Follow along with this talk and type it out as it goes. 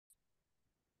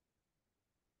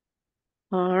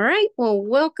All right, well,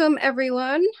 welcome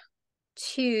everyone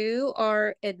to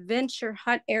our adventure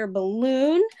hot air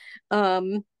balloon.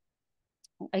 Um,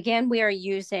 Again, we are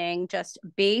using just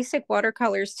basic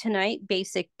watercolors tonight,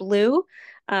 basic blue.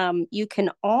 You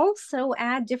can also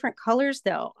add different colors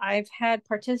though. I've had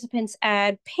participants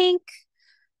add pink,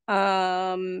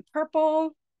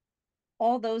 purple,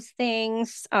 all those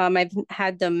things. I've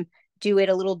had them do it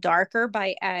a little darker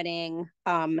by adding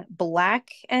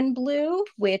black and blue,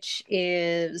 which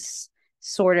is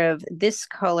sort of this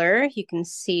color. You can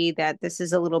see that this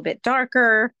is a little bit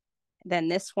darker than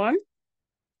this one.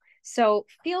 So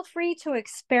feel free to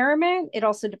experiment. It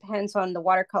also depends on the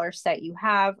watercolor set you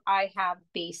have. I have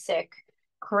basic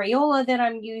Crayola that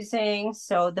I'm using.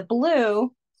 So the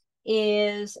blue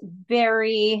is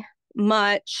very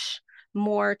much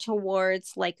more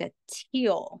towards like a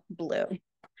teal blue.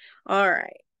 All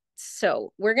right.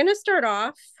 So we're going to start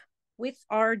off with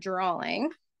our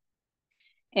drawing.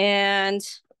 And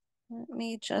let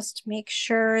me just make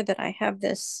sure that I have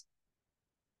this.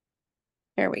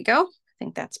 There we go. I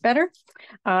think that's better.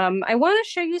 I want to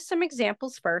show you some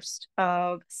examples first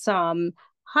of some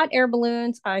hot air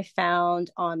balloons I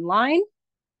found online.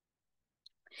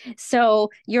 So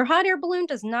your hot air balloon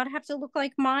does not have to look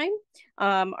like mine.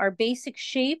 Our basic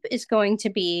shape is going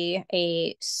to be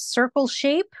a circle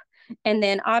shape. And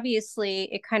then obviously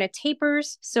it kind of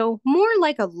tapers. So more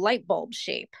like a light bulb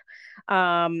shape.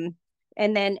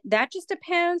 And then that just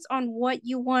depends on what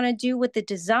you want to do with the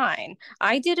design.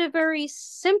 I did a very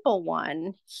simple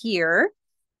one here.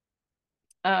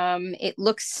 It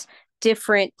looks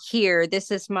different here.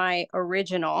 This is my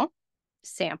original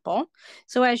sample.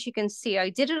 So as you can see, I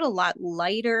did it a lot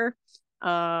lighter.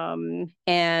 And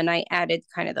I added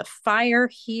kind of the fire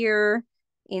here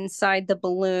inside the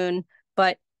balloon,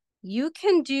 but you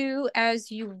can do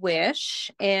as you wish.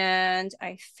 And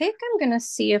I think I'm going to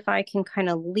see if I can kind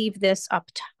of leave this up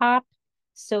top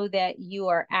so that you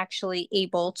are actually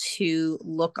able to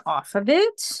look off of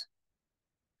it.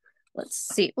 Let's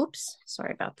see. Oops,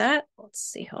 sorry about that. Let's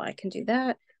see how I can do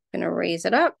that. I'm going to raise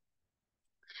it up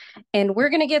and we're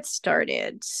going to get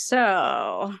started.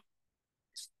 So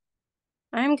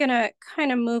I'm going to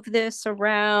kind of move this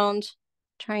around,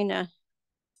 trying to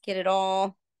get it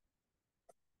all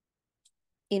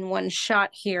in one shot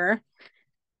here.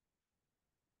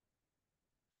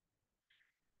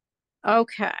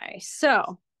 Okay,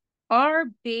 so our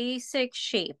basic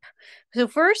shape. So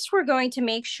first we're going to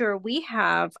make sure we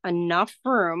have enough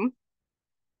room.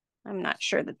 I'm not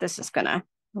sure that this is going to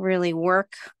really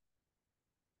work.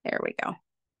 There we go.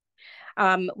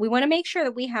 We want to make sure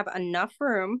that we have enough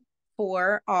room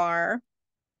for our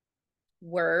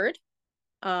word.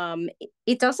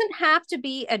 It doesn't have to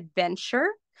be adventure.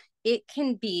 It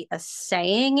can be a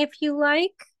saying if you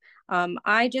like.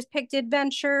 I just picked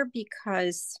adventure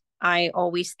because I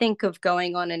always think of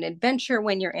going on an adventure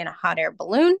when you're in a hot air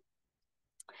balloon,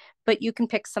 but you can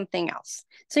pick something else.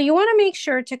 So you want to make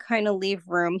sure to kind of leave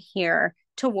room here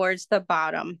towards the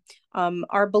bottom.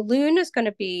 Our balloon is going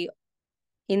to be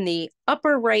in the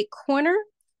upper right corner.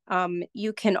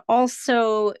 You can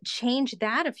also change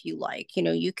that if you like. You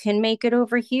know, you can make it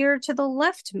over here to the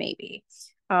left, maybe.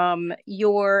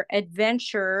 Your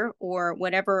adventure or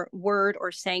whatever word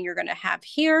or saying you're going to have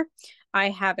here, I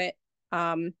have it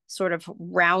sort of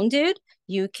rounded.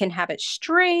 You can have it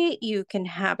straight. You can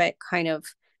have it kind of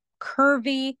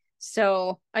curvy.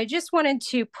 So I just wanted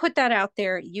to put that out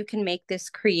there. You can make this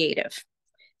creative.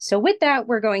 So with that,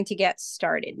 we're going to get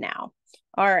started now.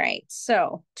 All right,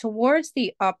 so towards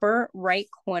the upper right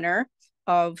corner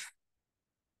of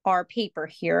our paper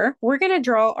here, we're going to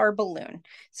draw our balloon.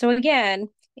 So again,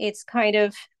 it's kind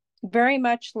of very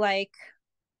much like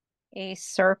a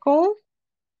circle.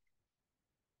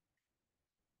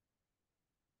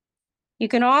 You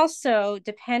can also,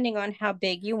 depending on how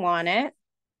big you want it,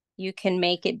 you can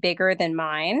make it bigger than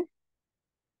mine.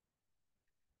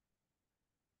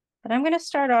 But I'm going to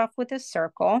start off with a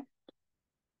circle.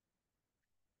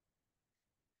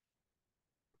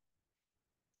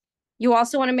 You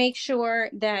also want to make sure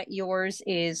that yours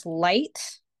is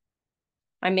light.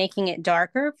 I'm making it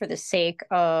darker for the sake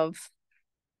of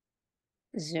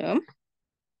zoom.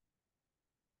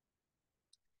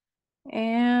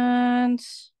 And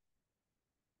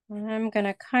I'm going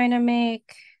to kind of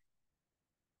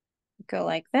go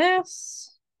like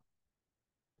this.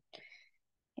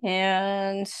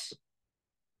 And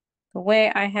the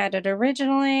way I had it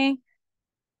originally,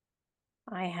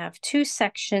 I have two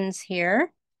sections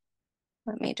here.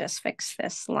 Let me just fix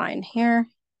this line here.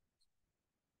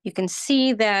 You can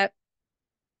see that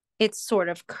it's sort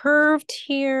of curved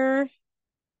here.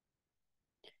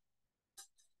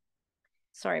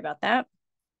 Sorry about that.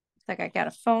 like I got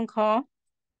a phone call.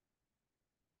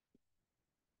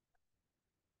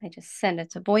 I just send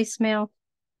it to voicemail.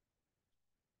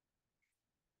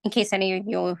 In case any of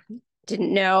you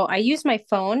didn't know, I use my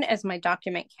phone as my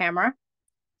document camera.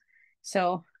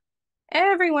 So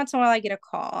every once in a while I get a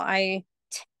call. I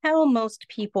tell most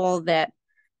people that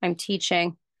I'm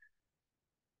teaching,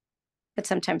 but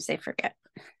sometimes they forget.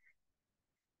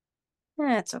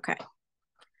 That's okay.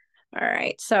 All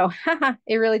right. So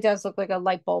it really does look like a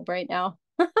light bulb right now.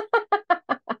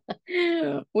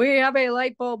 We have a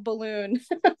light bulb balloon.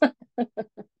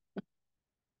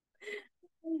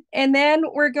 And then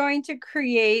we're going to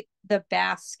create the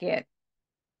basket.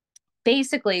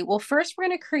 Basically, well, first we're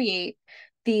going to create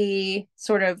the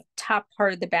sort of top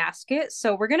part of the basket.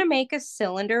 So we're going to make a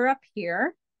cylinder up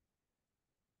here.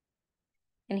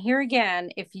 And here again,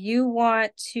 if you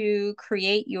want to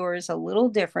create yours a little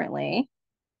differently,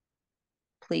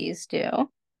 please do.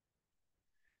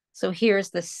 So here's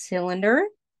the cylinder.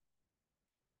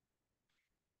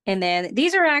 And then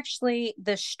these are actually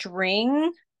the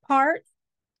string part,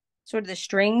 sort of the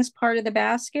strings part of the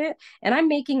basket. And I'm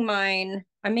making mine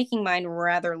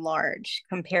rather large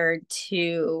compared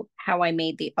to how I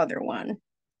made the other one.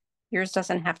 Yours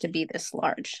doesn't have to be this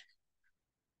large.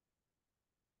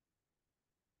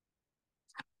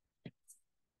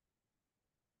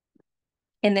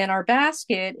 And then our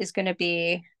basket is going to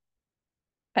be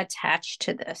attached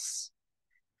to this.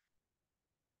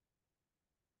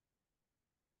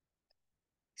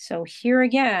 So here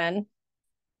again,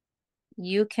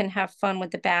 you can have fun with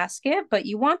the basket, but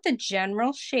you want the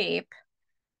general shape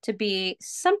to be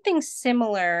something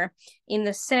similar in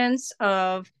the sense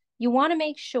of you want to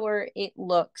make sure it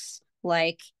looks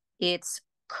like it's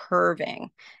curving.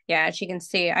 Yeah, as you can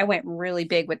see, I went really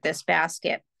big with this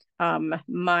basket.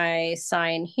 My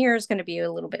sign here is going to be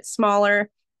a little bit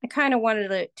smaller. I kind of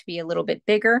wanted it to be a little bit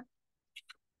bigger.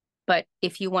 But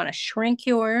if you want to shrink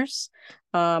yours,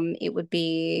 it would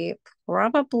be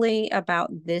probably about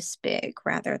this big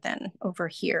rather than over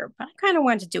here. But I kind of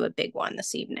wanted to do a big one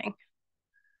this evening.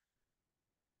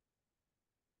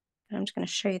 I'm just going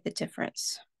to show you the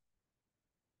difference.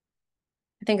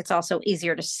 I think it's also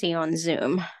easier to see on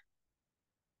Zoom.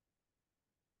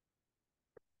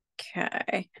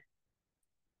 Okay.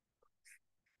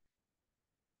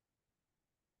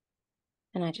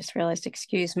 And I just realized,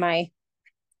 excuse my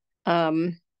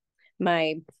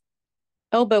my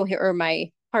elbow here, or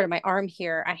my part of my arm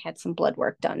here, I had some blood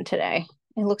work done today.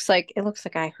 It looks like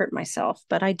I hurt myself,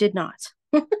 but I did not.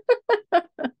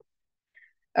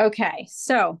 Okay,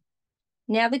 so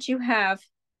now that you have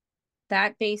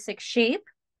that basic shape,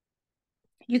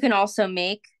 you can also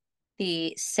make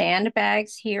the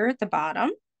sandbags here at the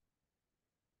bottom.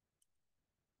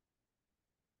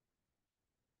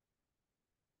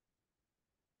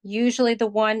 Usually the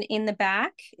one in the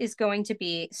back is going to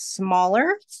be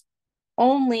smaller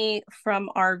only from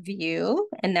our view,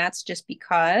 and that's just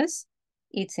because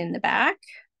it's in the back.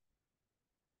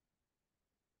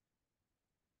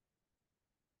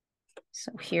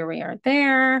 So here we are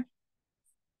there.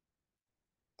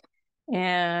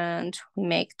 And we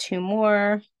make two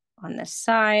more on this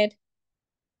side.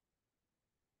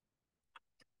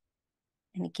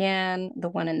 And again, the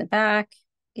one in the back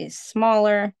is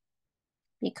smaller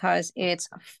because it's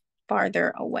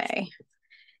farther away.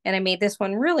 And I made this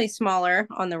one really smaller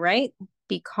on the right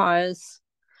because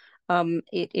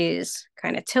it is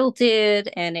kind of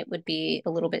tilted and it would be a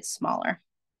little bit smaller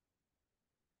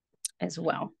as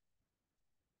well.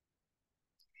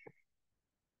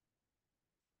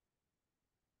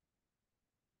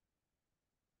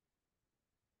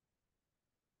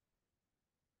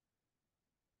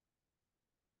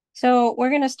 So we're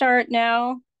going to start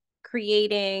now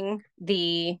creating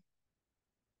we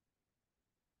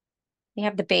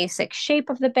have the basic shape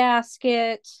of the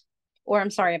basket, or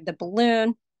I'm sorry, of the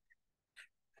balloon.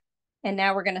 And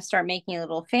now we're going to start making it a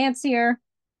little fancier.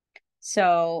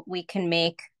 So we can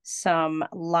make some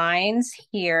lines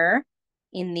here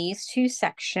in these two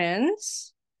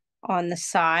sections on the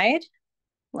side,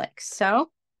 like so.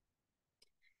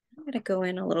 I'm going to go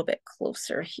in a little bit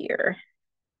closer here.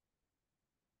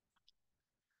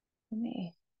 Let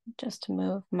me just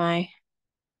move my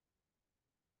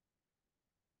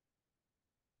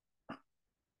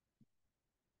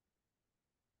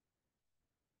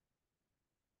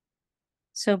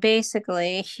So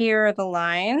basically, here are the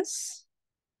lines.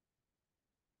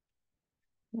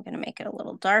 I'm going to make it a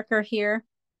little darker here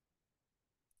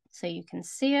so you can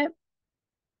see it.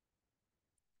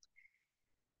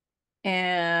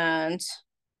 And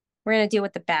we're going to deal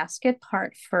with the basket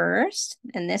part first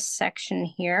in this section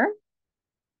here.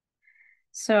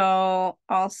 So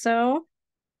also,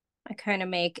 I kind of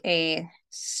make a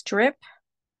strip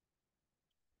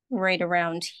right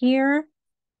around here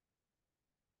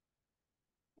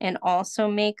and also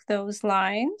make those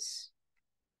lines.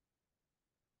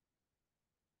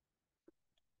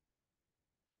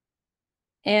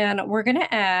 And we're going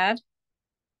to add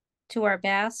to our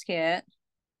basket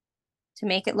to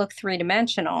make it look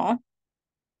three-dimensional.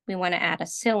 We want to add a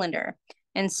cylinder.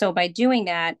 And so by doing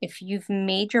that, if you've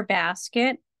made your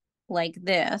basket like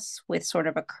this with sort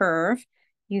of a curve,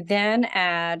 you then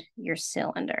add your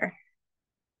cylinder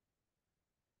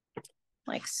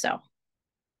like so.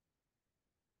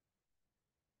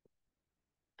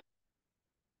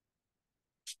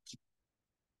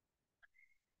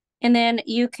 And then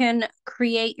you can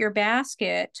create your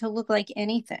basket to look like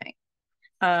anything.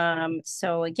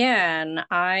 So again,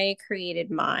 I created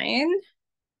mine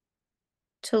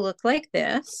to look like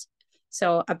this.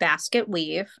 So a basket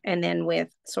weave, and then with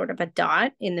sort of a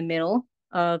dot in the middle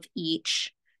of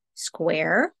each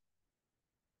square.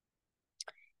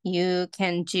 You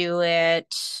can do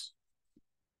it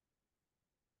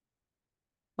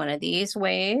one of these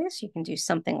ways. You can do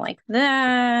something like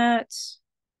that.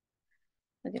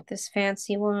 Look at this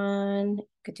fancy one. You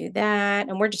could do that.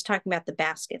 And we're just talking about the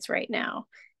baskets right now.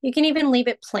 You can even leave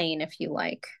it plain if you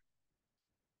like.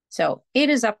 So it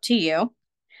is up to you.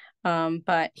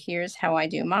 But here's how I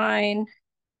do mine.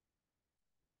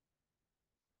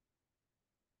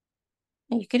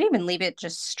 And you could even leave it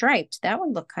just striped. That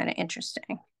would look kind of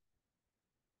interesting.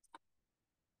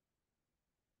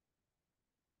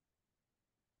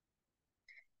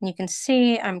 And you can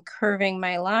see I'm curving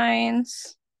my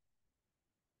lines.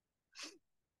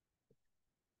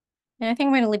 And I think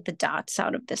I'm going to leave the dots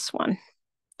out of this one.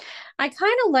 I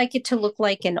kind of like it to look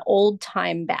like an old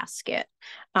time basket.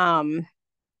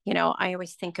 You know, I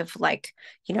always think of like,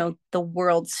 you know, the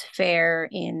World's Fair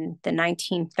in the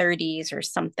 1930s or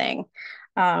something.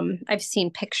 I've seen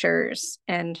pictures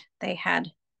and they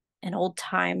had an old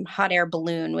time hot air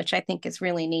balloon, which I think is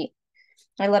really neat.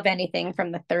 I love anything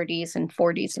from the 30s and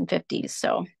 40s and 50s.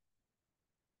 So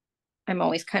I'm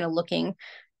always kind of looking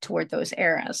toward those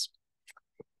eras.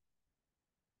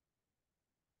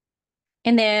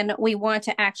 And then we want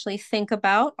to actually think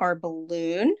about our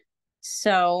balloon.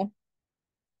 So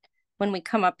when we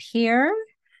come up here,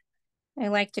 I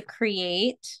like to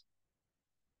create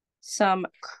some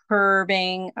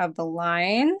curving of the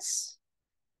lines.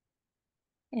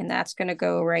 And that's going to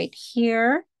go right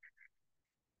here.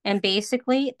 And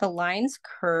basically the lines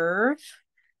curve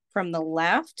from the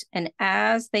left. And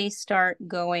as they start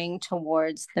going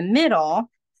towards the middle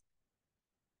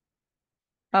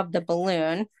of the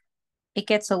balloon, it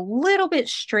gets a little bit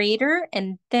straighter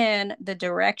and then the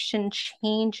direction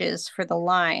changes for the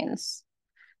lines.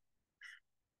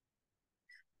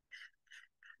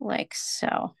 Like so.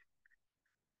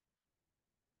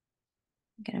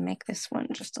 I'm going to make this one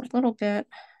just a little bit.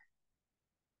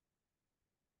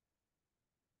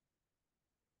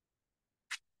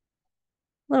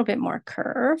 A little bit more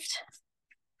curved.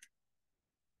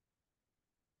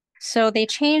 So they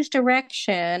change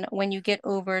direction when you get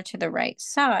over to the right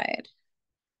side.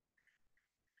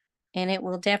 And it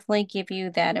will definitely give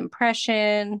you that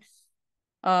impression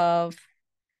of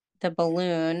the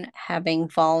balloon having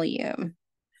volume.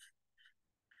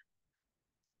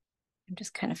 I'm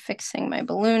just kind of fixing my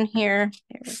balloon here.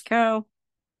 There we go.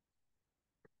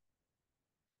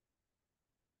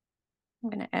 I'm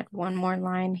going to add one more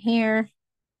line here.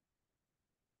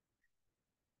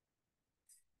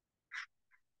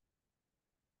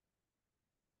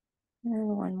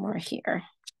 And one more here.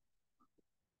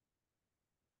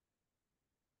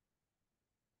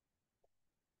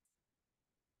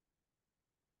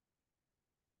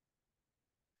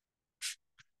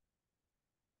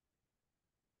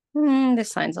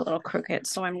 This line's a little crooked,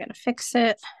 so I'm going to fix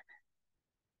it.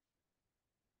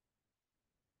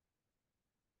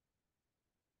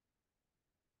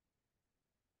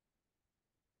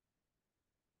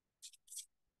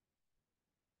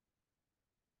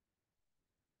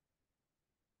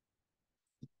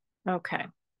 Okay.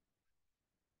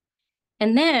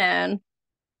 And then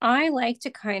I like to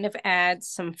kind of add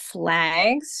some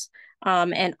flags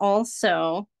and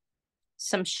also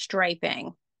some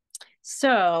striping.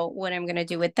 So what I'm going to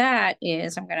do with that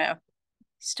is I'm going to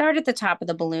start at the top of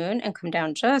the balloon and come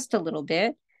down just a little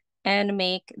bit and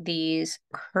make these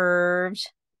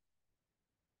curved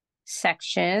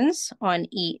sections on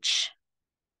each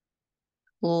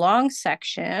long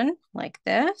section like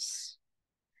this.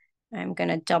 I'm going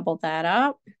to double that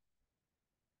up.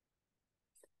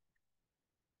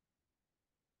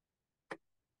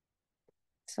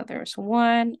 So there's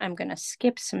one. I'm going to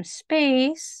skip some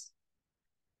space.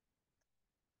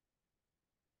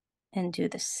 and do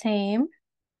the same.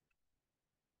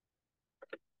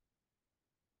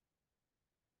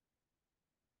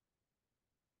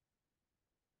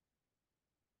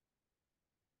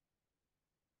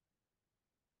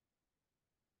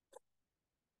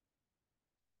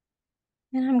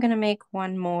 And I'm going to make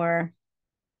one more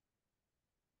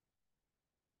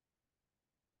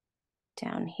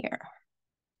down here.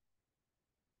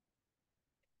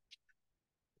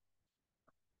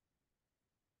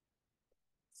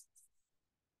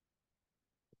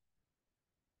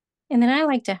 And then I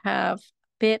like to have a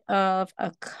bit of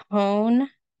a cone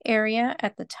area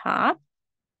at the top.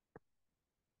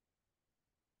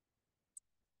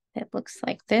 It looks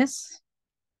like this.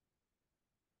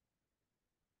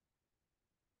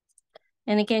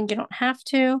 And again, you don't have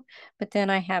to, but then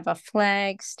I have a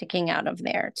flag sticking out of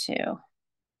there too.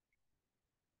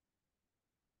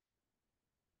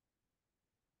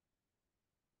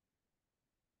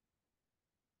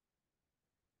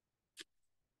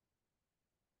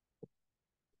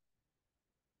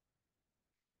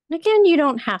 Again, you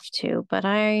don't have to, but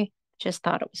I just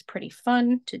thought it was pretty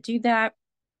fun to do that.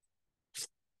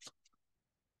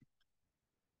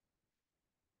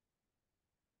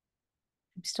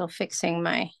 I'm still fixing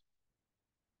my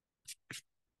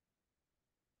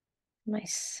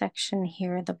section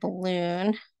here, the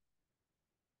balloon.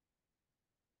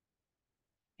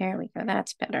 There we go,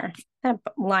 that's better. That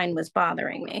line was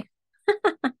bothering me.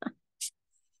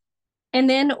 And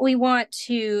then we want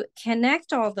to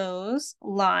connect all those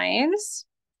lines.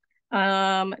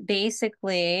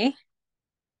 Basically,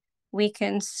 we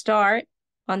can start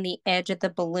on the edge of the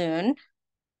balloon,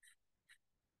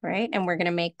 right? And we're going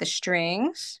to make the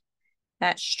strings.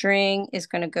 That string is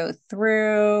going to go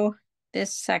through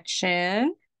this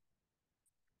section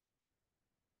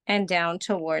and down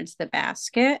towards the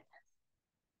basket.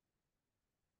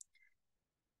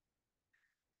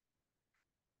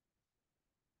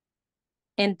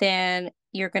 And then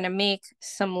you're going to make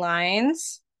some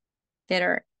lines that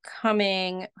are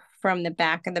coming from the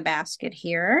back of the basket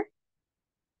here.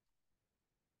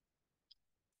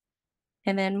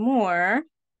 And then more,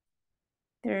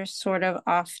 they're sort of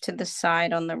off to the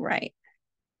side on the right.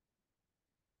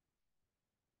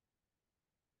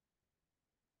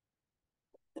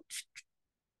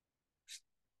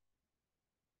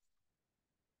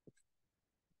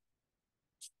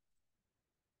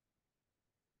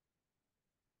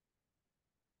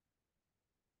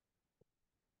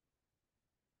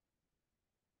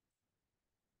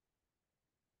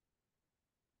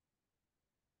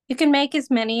 You can make as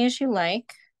many as you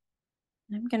like.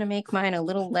 I'm going to make mine a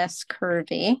little less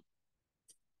curvy.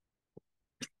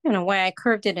 I don't know why I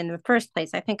curved it in the first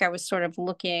place. I think I was sort of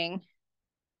looking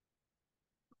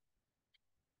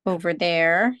over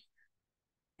there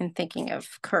and thinking of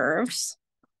curves.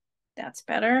 That's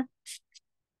better.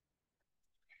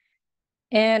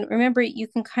 And remember, you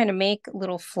can kind of make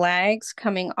little flags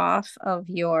coming off of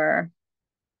your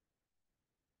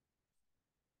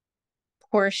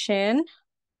portion,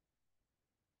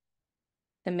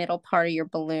 the middle part of your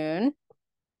balloon.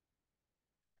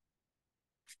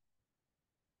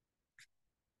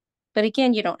 But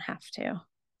again, you don't have to.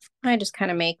 I just kind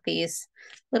of make these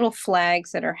little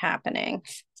flags that are happening.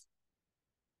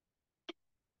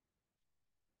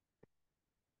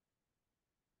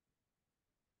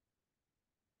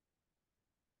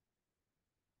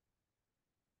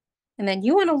 And then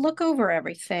you want to look over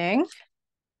everything.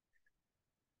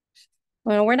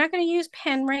 Well, we're not going to use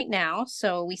pen right now,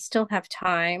 so we still have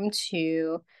time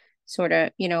to sort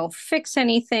of, fix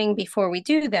anything before we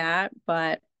do that,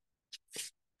 but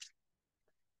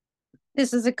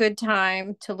this is a good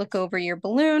time to look over your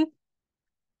balloon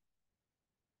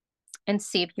and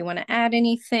see if you want to add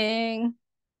anything.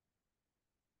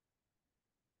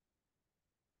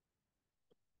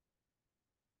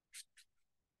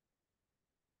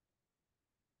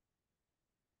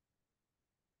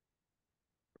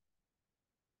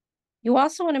 You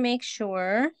also want to make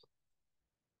sure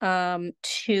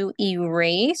to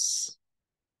erase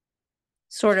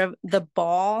sort of the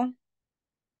ball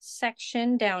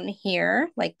section down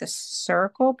here, like the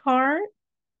circle part.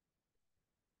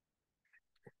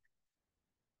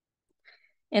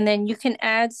 And then you can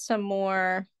add some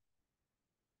more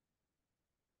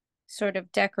sort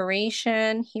of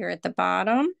decoration here at the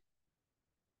bottom,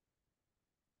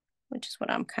 which is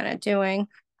what I'm kind of doing.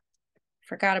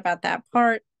 Forgot about that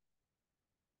part.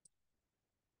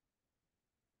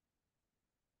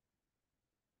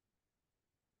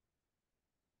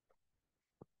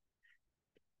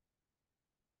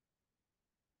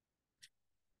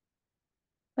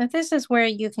 But this is where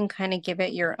you can kind of give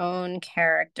it your own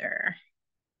character.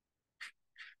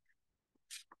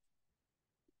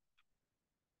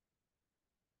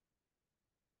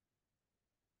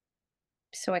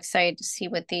 So excited to see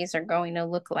what these are going to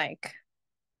look like.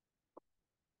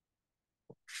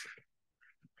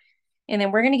 And then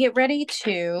we're going to get ready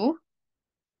to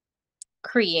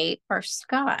create our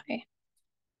sky.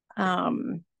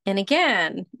 And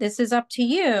again, this is up to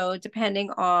you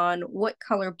depending on what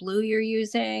color blue you're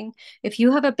using. If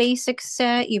you have a basic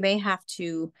set, you may have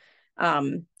to,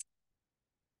 you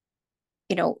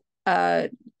know,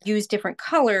 use different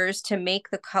colors to make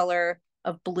the color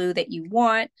of blue that you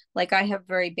want. Like I have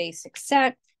very basic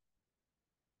set,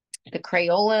 the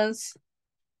Crayolas.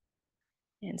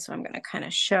 And so I'm going to kind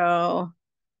of show,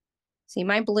 see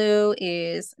my blue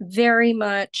is very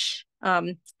much,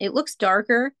 it looks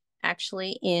darker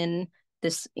actually in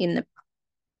this, in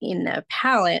the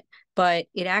palette, but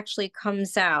it actually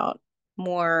comes out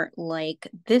more like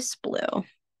this blue.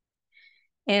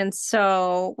 And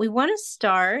so we want to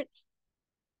start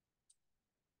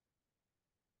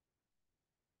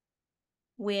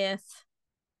with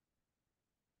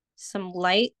some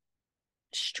light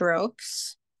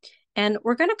strokes. And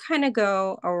we're going to kind of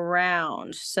go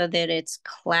around so that it's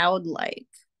cloud-like.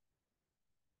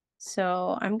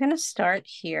 So I'm going to start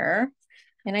here.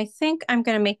 And I think I'm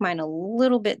going to make mine a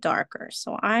little bit darker.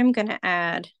 So I'm going to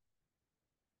add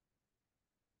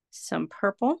some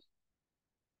purple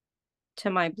to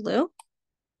my blue.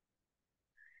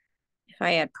 If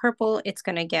I add purple, it's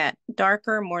going to get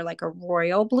darker, more like a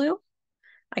royal blue.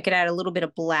 I could add a little bit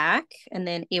of black, and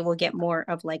then it will get more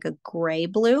of like a gray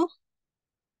blue.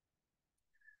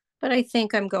 But I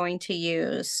think I'm going to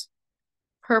use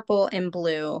purple and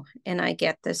blue, and I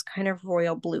get this kind of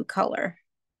royal blue color.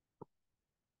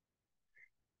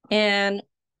 And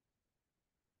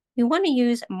we want to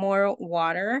use more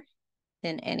water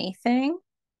than anything.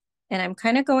 And I'm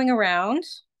kind of going around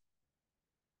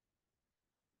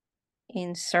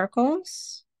in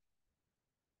circles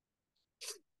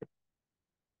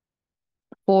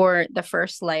for the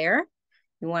first layer.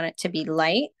 We want it to be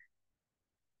light.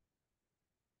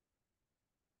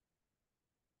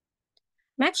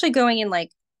 I'm actually going in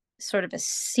like sort of a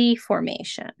C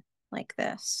formation like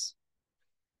this.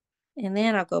 And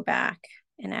then I'll go back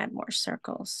and add more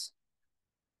circles.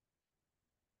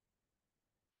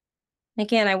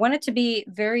 Again, I want it to be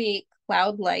very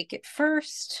cloud-like at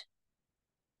first.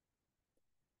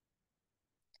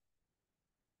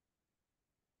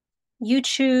 You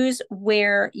choose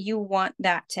where you want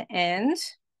that to end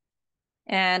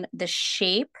and the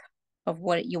shape of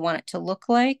what you want it to look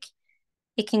like.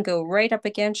 It can go right up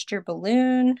against your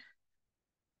balloon.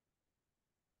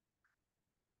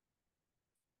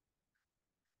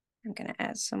 I'm going to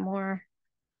add some more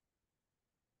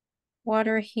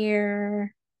water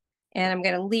here. And I'm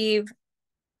going to leave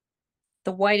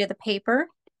the white of the paper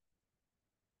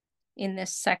in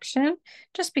this section,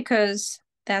 just because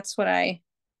that's what I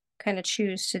kind of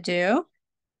choose to do.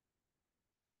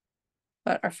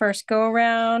 But our first go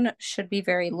around should be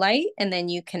very light, and then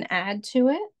you can add to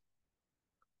it.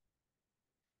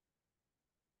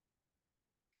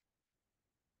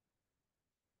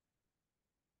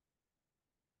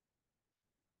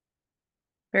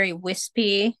 Very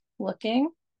wispy looking.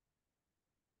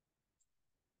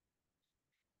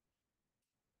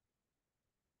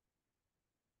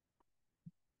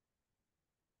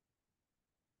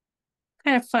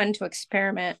 Kind of fun to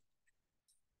experiment.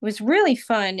 It was really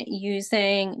fun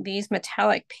using these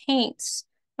metallic paints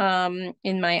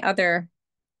in my other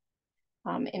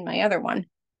one.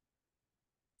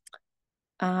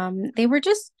 They were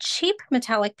just cheap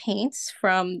metallic paints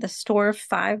from the store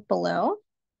Five Below.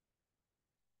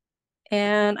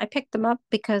 And I picked them up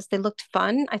because they looked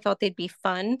fun. I thought they'd be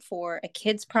fun for a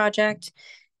kid's project.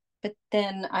 But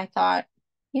then I thought,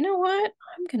 you know what?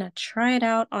 I'm going to try it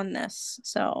out on this.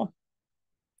 So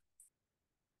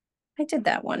I did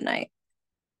that one night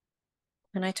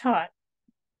and I taught.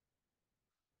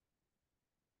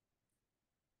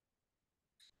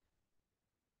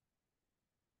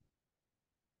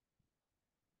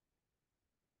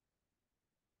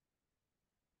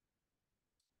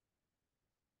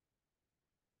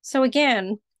 So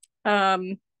again,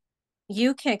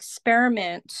 you can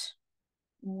experiment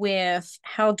with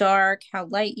how dark, how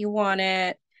light you want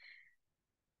it,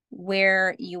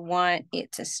 where you want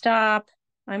it to stop.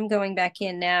 I'm going back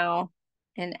in now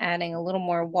and adding a little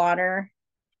more water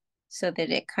so that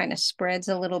it kind of spreads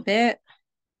a little bit.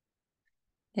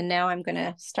 And now I'm going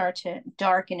to start to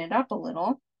darken it up a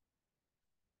little.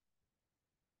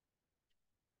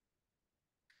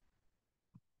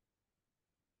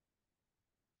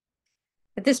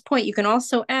 At this point, you can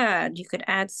also add, you could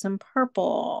add some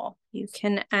purple. You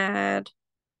can add,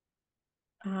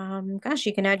 gosh,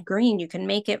 you can add green. You can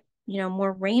make it, you know,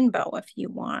 more rainbow if you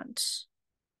want.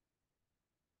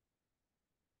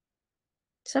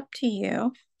 It's up to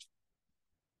you.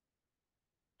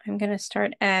 I'm going to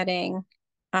start adding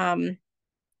a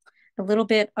little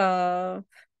bit of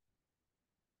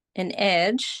an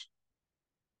edge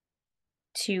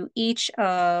to each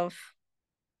of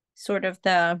sort of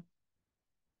the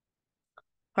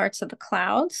parts of the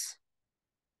clouds.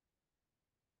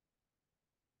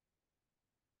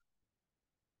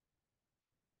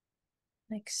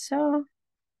 Like so.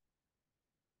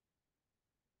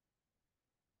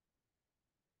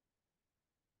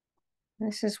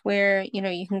 This is where, you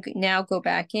know, you can now go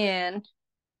back in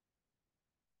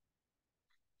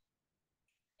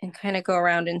and kind of go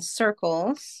around in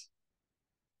circles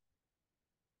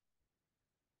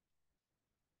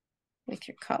with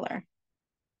your color.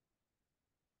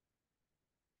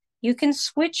 You can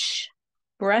switch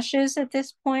brushes at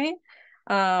this point.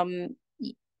 I'm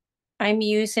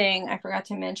using, I forgot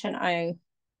to mention, I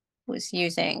was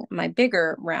using my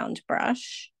bigger round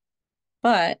brush,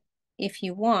 but if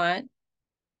you want,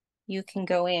 you can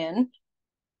go in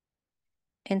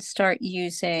and start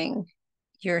using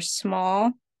your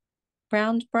small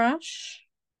round brush.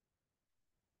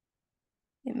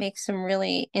 It makes some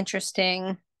really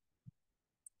interesting,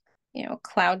 you know,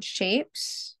 cloud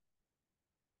shapes.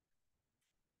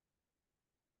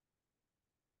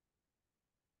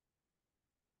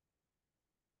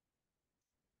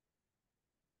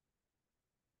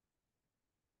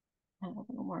 A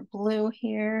little more blue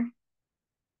here.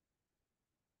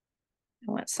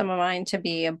 I want some of mine to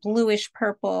be a bluish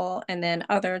purple, and then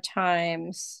other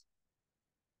times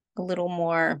a little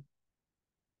more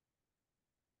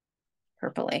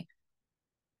purpley.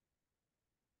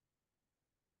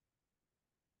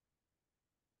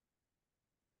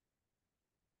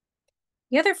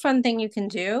 The other fun thing you can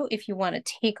do if you want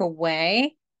to take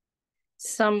away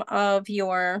some of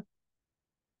your,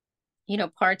 you know,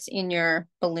 parts in your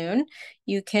balloon,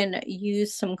 you can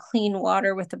use some clean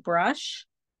water with a brush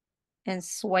and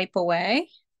swipe away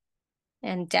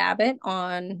and dab it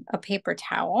on a paper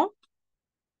towel.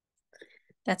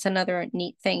 That's another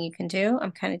neat thing you can do.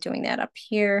 I'm kind of doing that up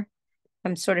here.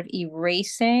 I'm sort of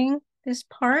erasing this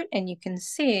part, and you can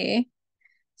see,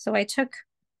 so I took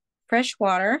fresh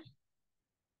water,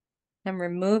 I'm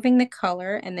removing the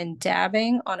color and then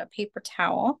dabbing on a paper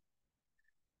towel.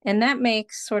 And that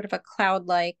makes sort of a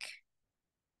cloud-like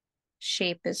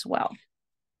shape as well.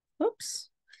 Oops,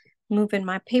 moving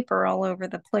my paper all over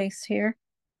the place here.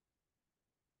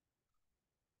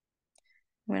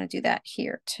 I'm going to do that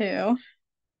here too.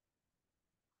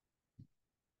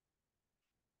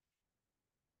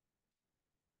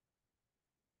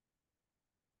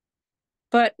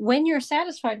 But when you're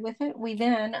satisfied with it, we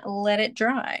then let it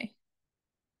dry.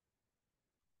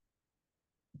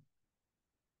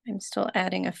 I'm still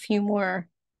adding a few more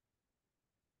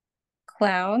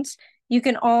clouds. You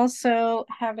can also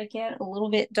have it get a little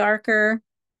bit darker,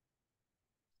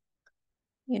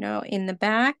 you know, in the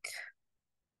back,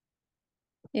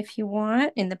 if you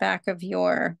want, in the back of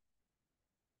your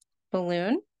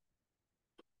balloon.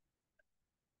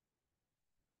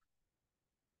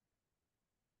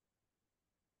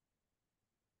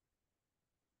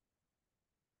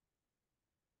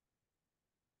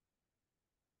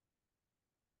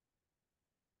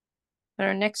 But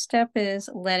our next step is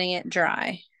letting it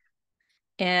dry.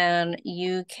 And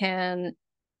you can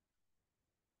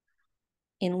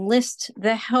enlist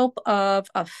the help of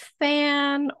a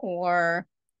fan or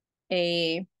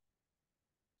a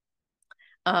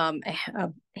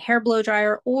hair blow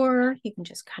dryer, or you can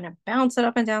just kind of bounce it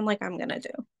up and down like I'm gonna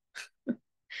do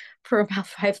for about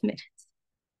 5 minutes.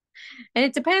 And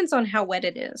it depends on how wet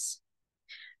it is.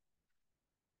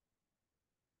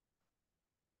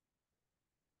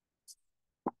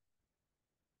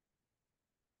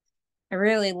 I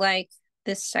really like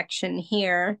this section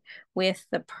here with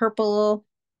the purple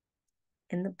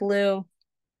and the blue.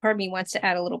 Part of me wants to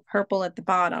add a little purple at the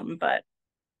bottom, but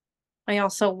I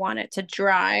also want it to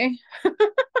dry.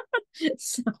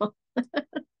 So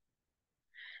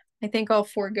I think I'll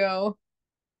forego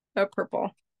a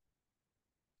purple.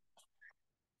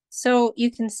 So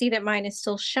you can see that mine is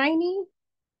still shiny,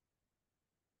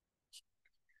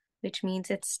 which means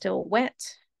it's still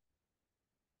wet.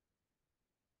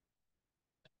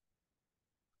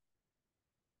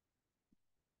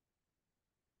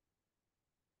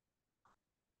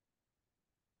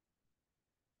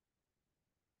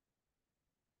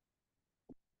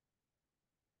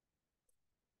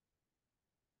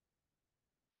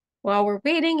 While we're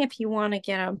waiting, if you want to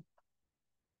get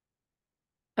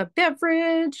a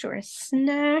beverage or a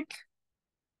snack,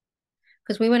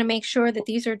 because we want to make sure that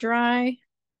these are dry.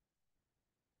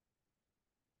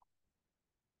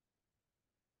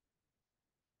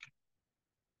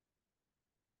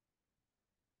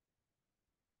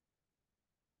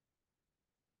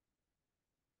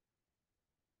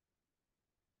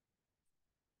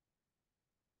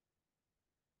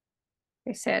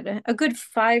 I said, a good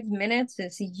 5 minutes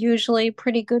is usually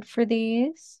pretty good for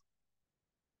these.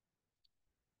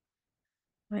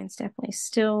 Mine's definitely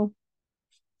still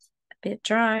a bit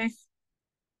dry.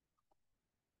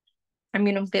 I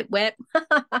mean, a bit wet.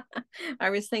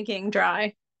 I was thinking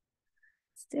dry.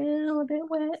 Still a bit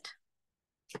wet.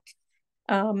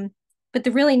 But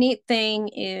the really neat thing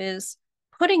is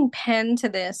putting pen to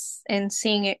this and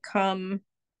seeing it come,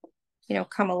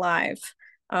 come alive.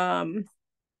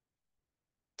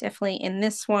 Definitely in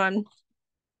this one,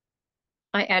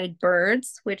 I added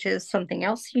birds, which is something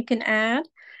else you can add.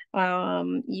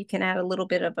 You can add a little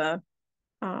bit of a,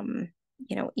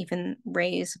 even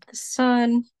rays of the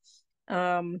sun.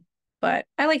 But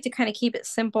I like to kind of keep it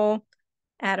simple,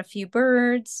 add a few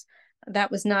birds. That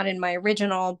was not in my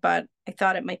original, but I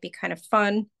thought it might be kind of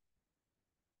fun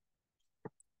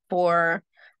for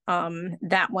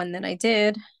that one that I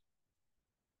did.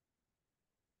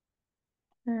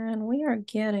 And we are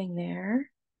getting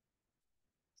there.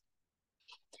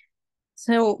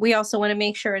 So we also want to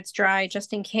make sure it's dry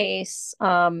just in case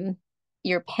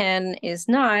your pen is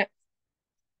not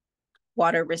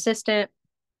water resistant,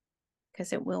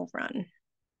 because it will run.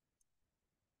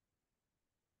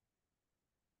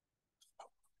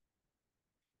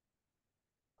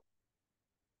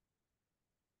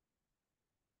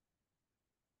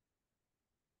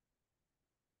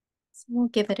 So we'll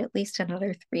give it at least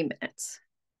another 3 minutes.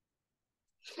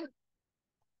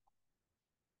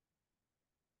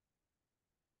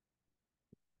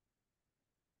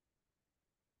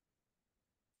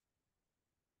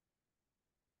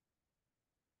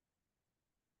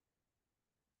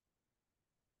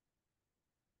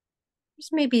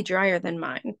 This may be drier than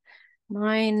mine.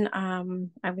 Mine,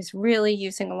 I was really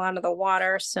using a lot of the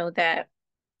water so that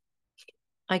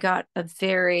I got a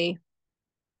very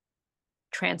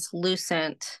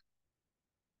translucent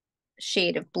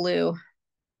shade of blue.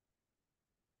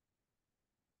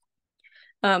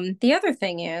 The other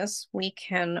thing is we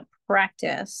can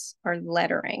practice our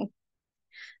lettering.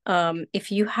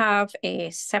 If you have a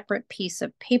separate piece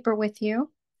of paper with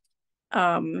you,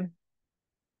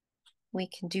 we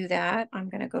can do that. I'm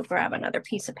going to go grab another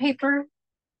piece of paper.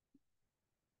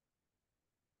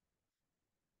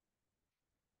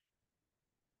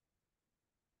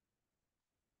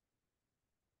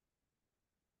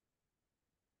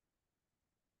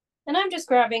 And I'm just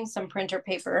grabbing some printer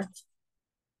paper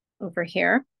over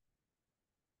here.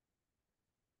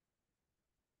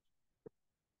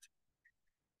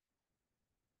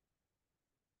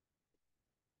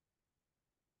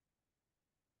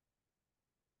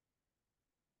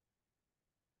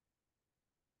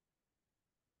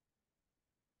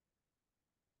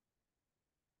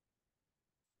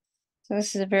 So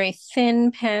this is a very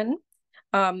thin pen.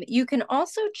 You can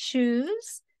also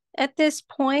choose at this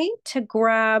point to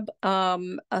grab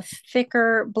a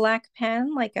thicker black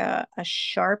pen, like a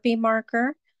Sharpie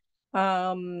marker.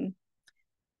 We're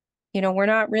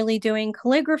not really doing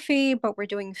calligraphy, but we're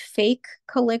doing fake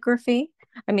calligraphy.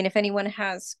 I mean, if anyone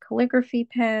has calligraphy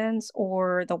pens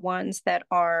or the ones that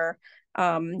are,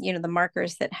 the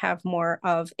markers that have more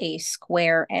of a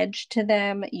square edge to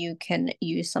them, you can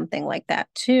use something like that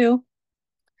too.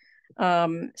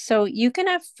 So you can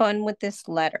have fun with this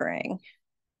lettering,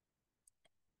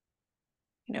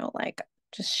 like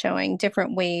just showing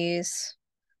different ways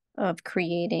of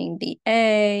creating the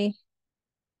A.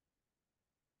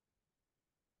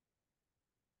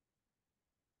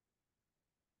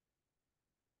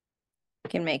 You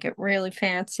can make it really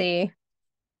fancy.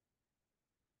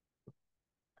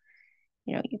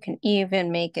 You can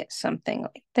even make it something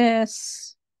like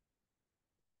this.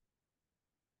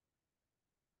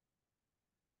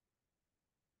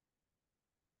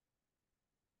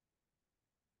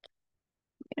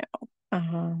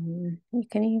 You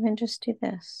can even just do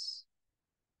this.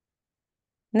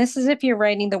 And this is if you're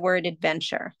writing the word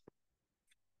adventure.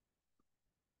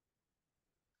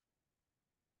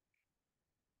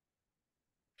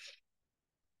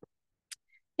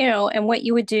 And what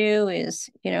you would do is,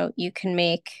 you can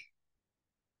make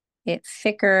it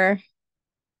thicker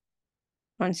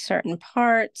on certain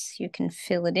parts. You can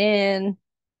fill it in,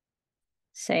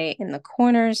 say in the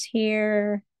corners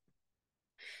here.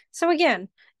 So again,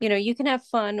 you can have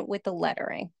fun with the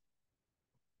lettering.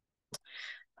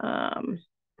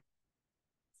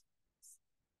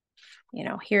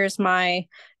 Here's my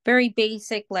very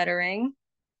basic lettering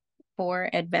for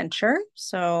adventure.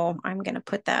 So I'm going to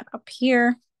put that up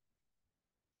here.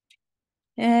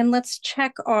 And let's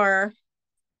check our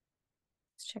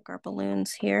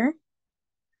balloons here.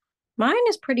 Mine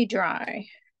is pretty dry.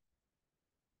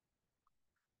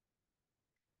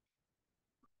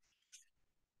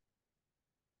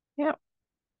 Yep.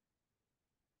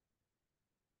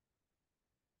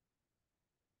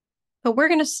 But we're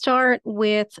going to start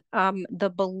with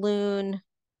the balloon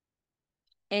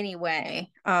anyway,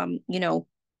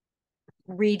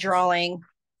 redrawing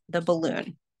the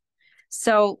balloon.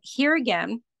 So here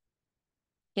again,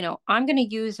 I'm going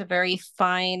to use a very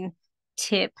fine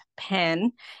tip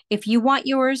pen. If you want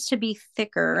yours to be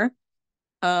thicker,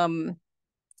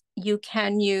 you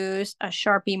can use a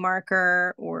Sharpie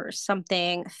marker or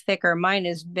something thicker. Mine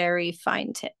is very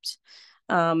fine tipped.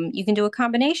 You can do a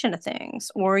combination of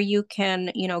things, or you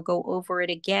can, go over it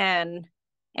again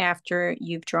after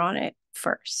you've drawn it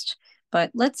first.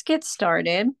 But let's get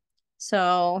started.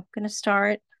 So I'm going to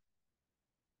start at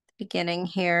the beginning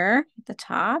here at the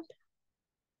top.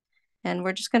 And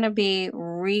we're just going to be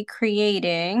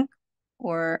recreating,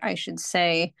 or I should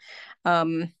say,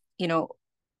 you know,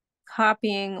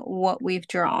 copying what we've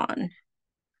drawn.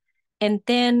 And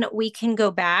then we can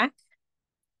go back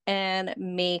and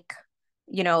make,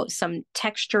 some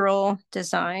textural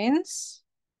designs,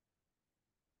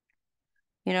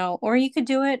 or you could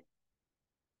do it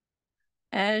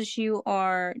as you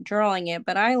are drawing it.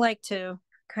 But I like to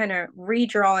kind of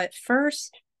redraw it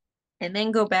first and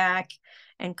then go back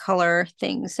and color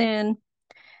things in.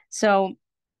 So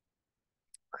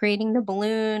creating the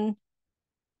balloon,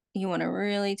 you want to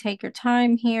really take your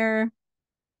time here,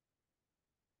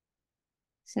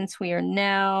 since we are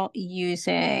now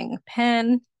using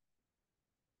pen,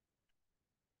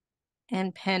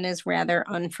 and pen is rather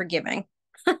unforgiving.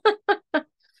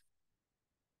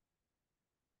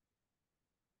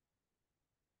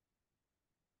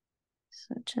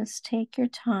 So just take your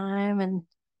time and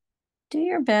do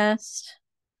your best.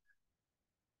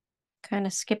 Kind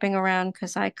of skipping around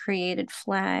because I created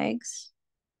flags.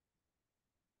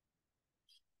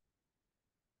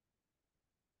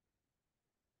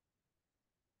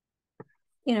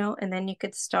 And then you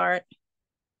could start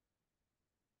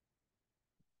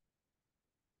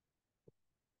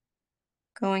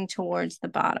going towards the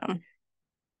bottom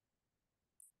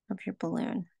of your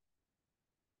balloon.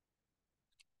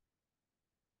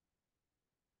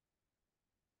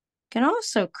 You can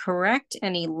also correct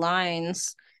any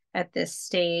lines at this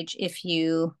stage if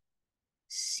you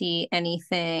see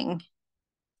anything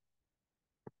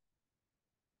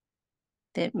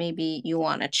that maybe you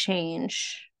want to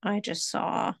change. I just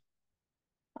saw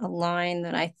a line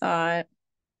that I thought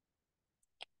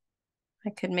I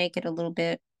could make it a little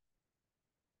bit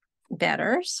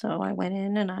better. So I went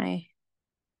in and I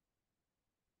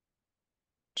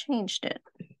changed it.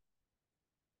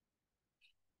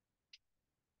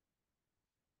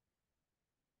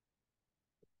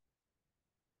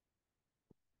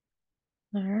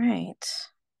 All right.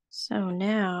 So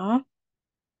now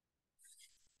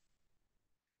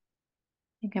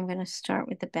I think I'm going to start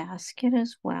with the basket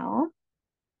as well.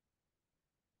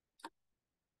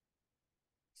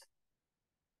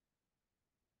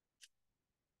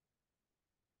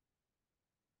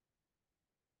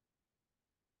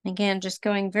 Again, just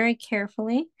going very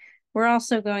carefully. We're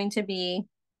also going to be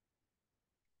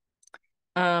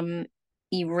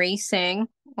erasing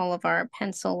all of our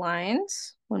pencil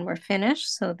lines when we're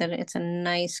finished so that it's a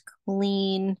nice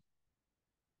clean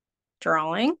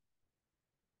drawing.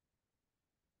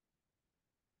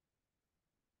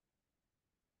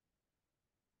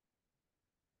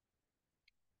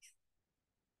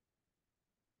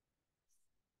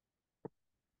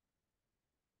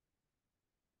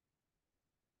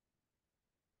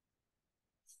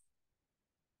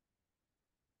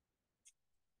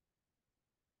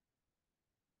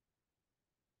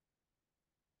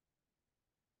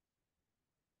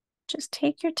 Just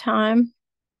take your time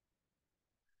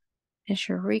as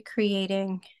you're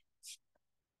recreating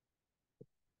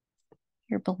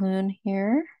your balloon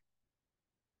here.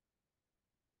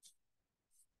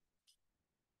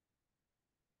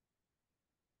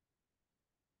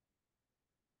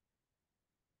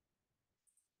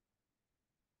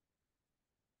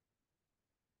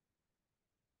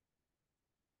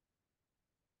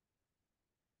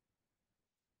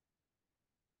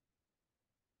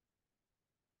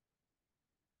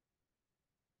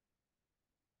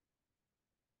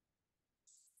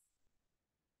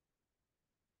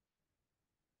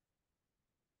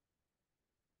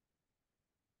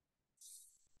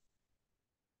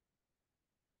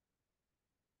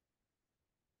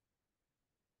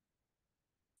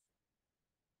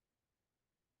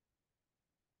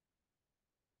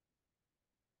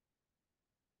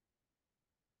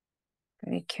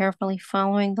 Very carefully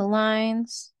following the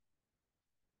lines.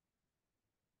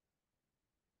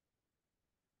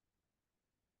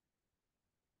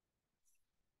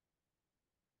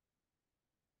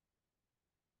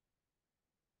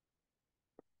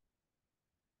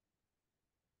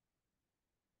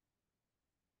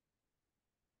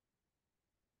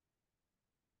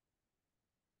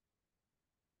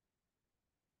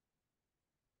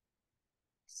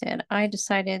 Instead, I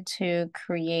decided to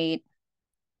create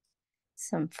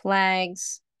some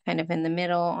flags kind of in the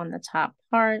middle on the top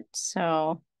part.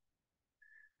 So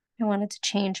I wanted to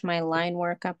change my line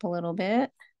work up a little bit.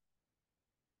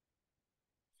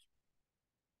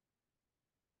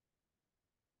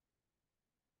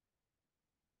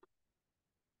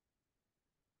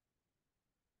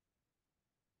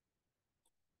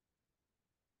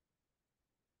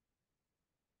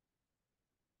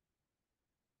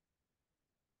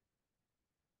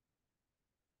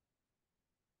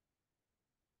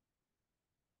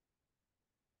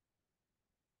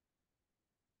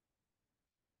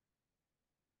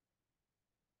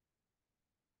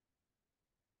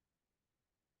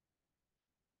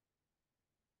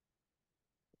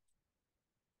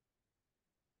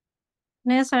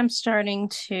 And as I'm starting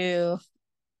to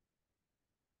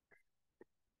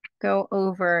go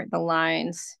over the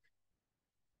lines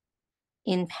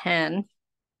in pen,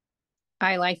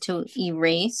 I like to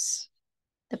erase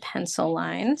the pencil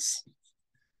lines,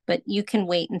 but you can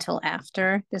wait until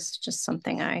after. This is just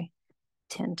something I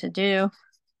tend to do.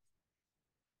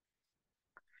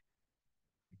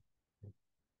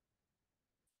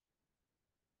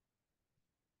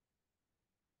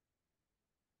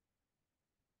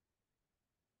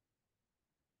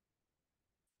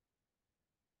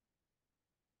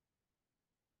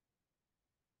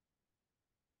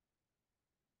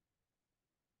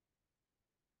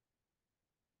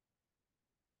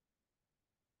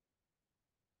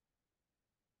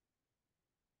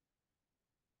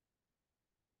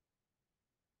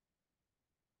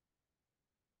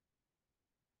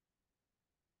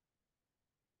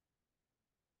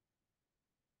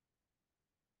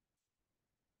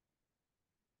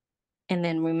 And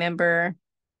then remember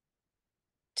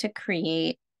to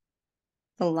create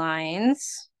the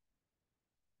lines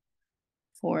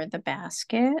for the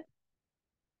basket.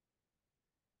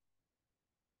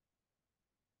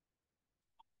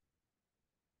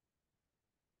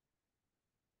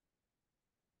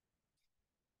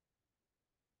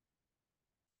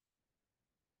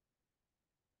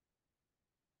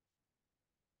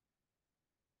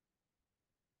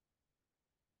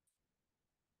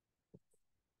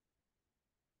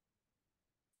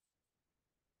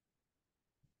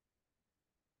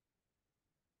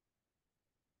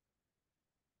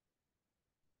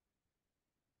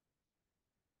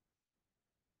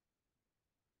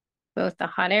 Both the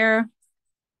hot air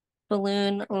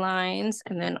balloon lines,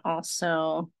 and then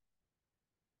also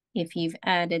if you've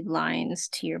added lines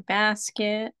to your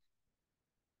basket,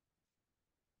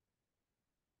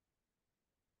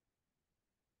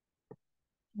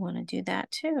 you want to do that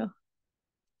too.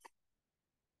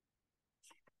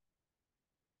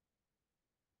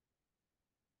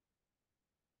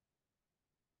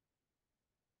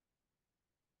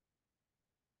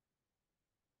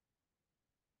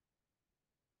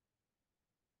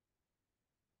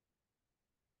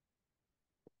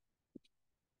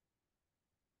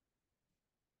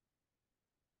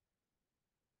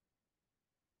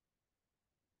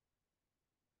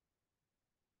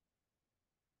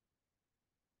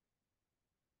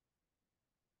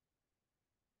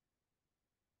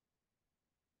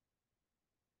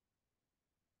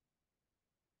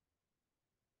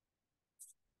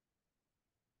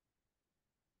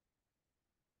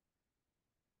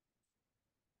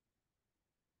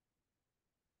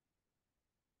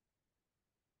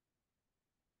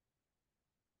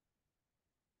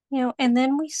 And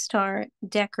then we start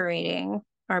decorating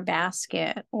our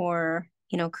basket or,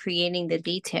 creating the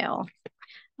detail.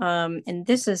 And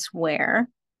this is where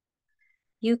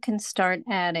you can start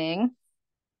adding,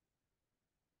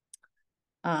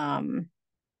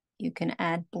 you can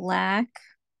add black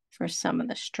for some of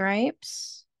the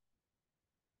stripes.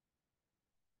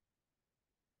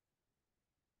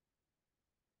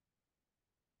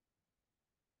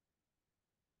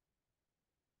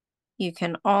 You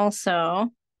can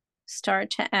also start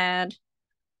to add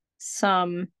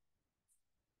some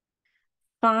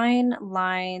fine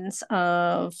lines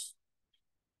of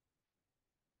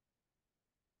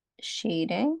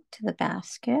shading to the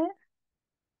basket.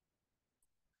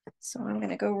 So I'm going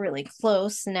to go really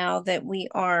close now that we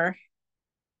are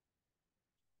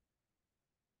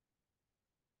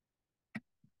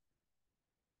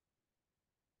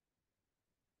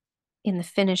in the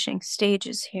finishing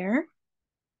stages here.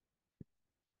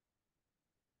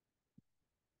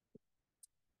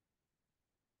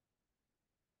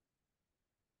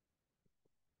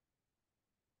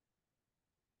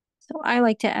 So I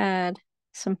like to add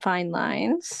some fine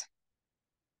lines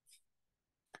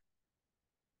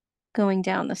going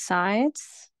down the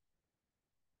sides.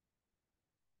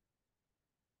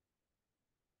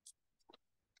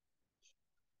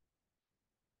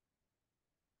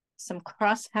 some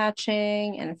cross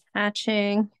hatching and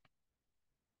hatching.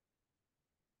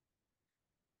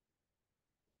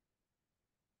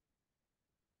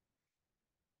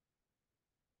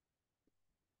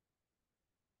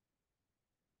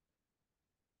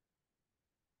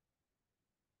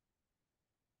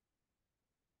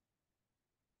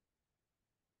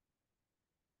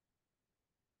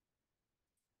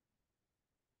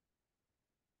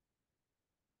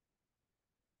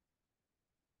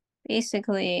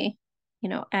 Basically,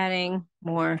 adding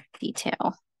more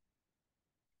detail,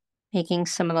 making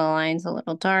some of the lines a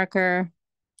little darker.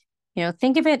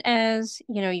 Think of it as,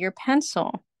 your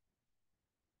pencil.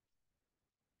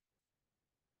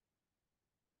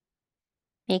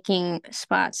 Making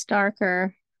spots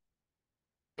darker,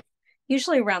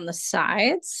 usually around the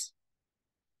sides,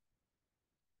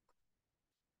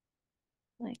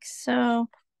 like so.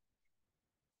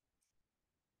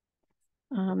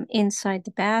 Inside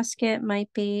the basket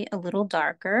might be a little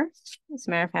darker. As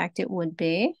a matter of fact, it would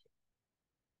be.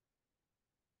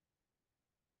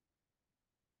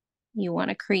 You want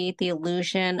to create the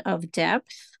illusion of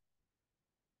depth.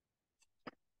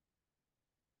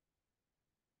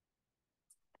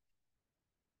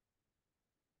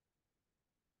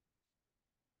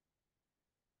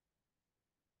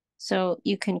 So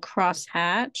you can cross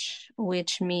hatch,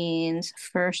 which means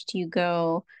first you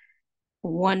go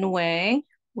one way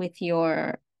with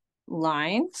your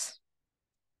lines.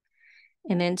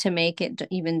 And then to make it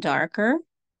even darker,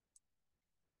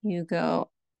 you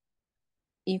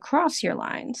cross your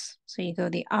lines. So you go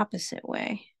the opposite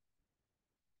way.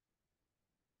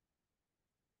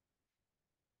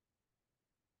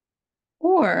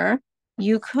 Or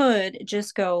you could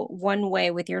just go one way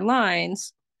with your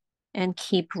lines and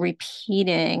keep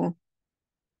repeating,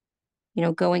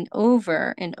 going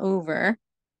over and over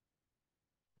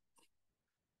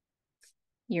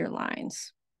your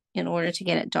lines in order to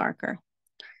get it darker.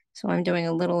 So I'm doing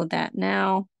a little of that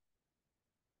now.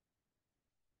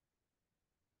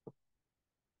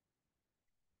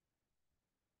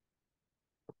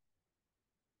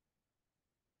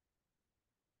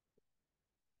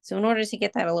 So in order to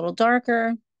get that a little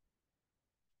darker,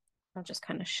 I'll just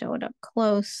kind of show it up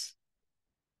close.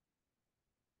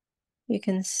 You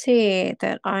can see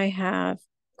that I have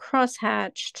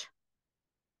cross-hatched,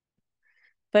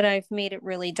 but I've made it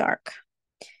really dark.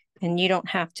 And you don't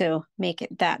have to make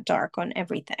it that dark on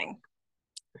everything.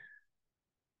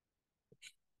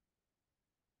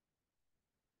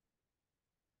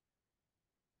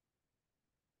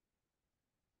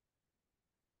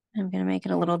 I'm going to make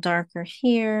it a little darker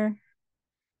here.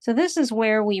 So this is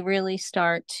where we really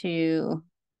start to,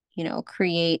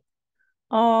 create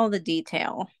all the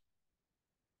detail,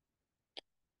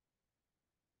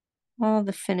 all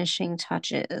the finishing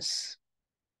touches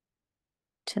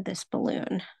to this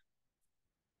balloon.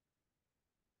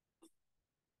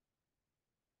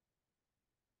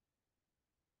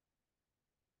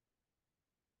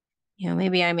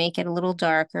 Maybe I make it a little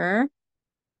darker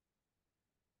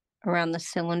around the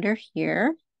cylinder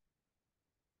here.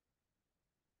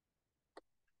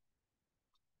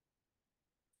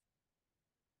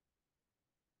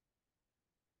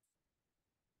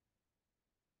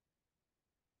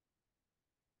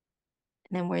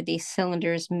 And then where these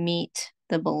cylinders meet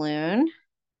the balloon,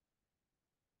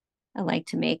 I like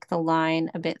to make the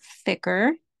line a bit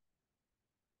thicker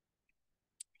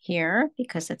here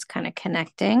because it's kind of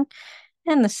connecting.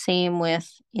 And the same with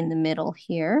in the middle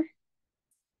here.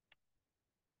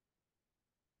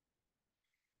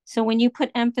 So when you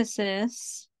put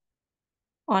emphasis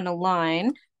on a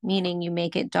line, meaning you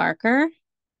make it darker,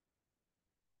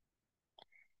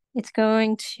 it's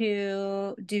going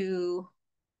to do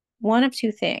one of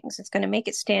two things. It's going to make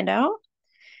it stand out.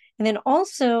 And then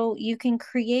also you can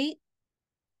create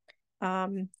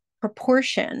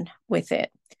proportion with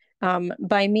it.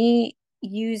 By me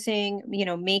using,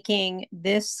 making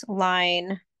this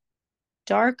line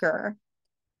darker,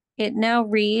 it now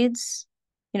reads,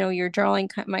 your drawing,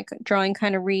 my drawing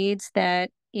kind of reads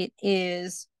that it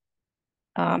is,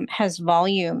 has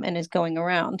volume and is going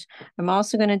around. I'm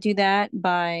also going to do that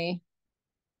by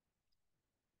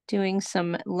doing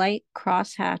some light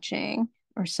cross hatching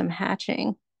or some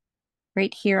hatching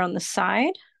right here on the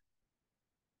side.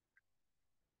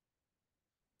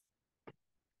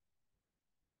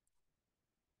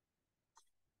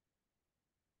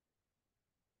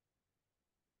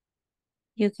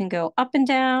 You can go up and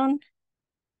down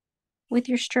with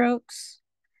your strokes,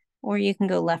 or you can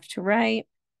go left to right.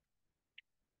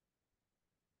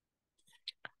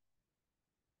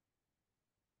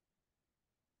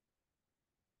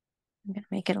 I'm going to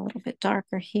make it a little bit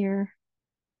darker here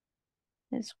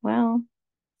as well.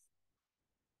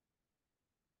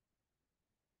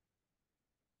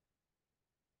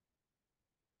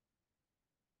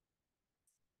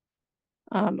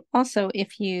 Also,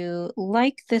 if you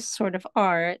like this sort of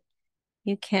art,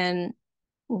 you can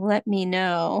let me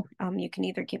know. You can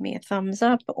either give me a thumbs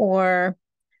up or,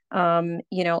 in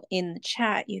the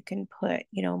chat, you can put,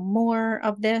 more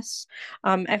of this.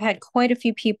 I've had quite a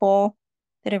few people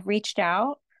that have reached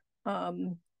out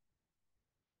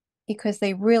because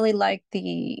they really like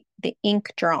the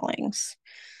ink drawings.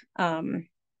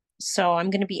 So I'm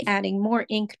going to be adding more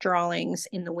ink drawings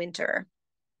in the winter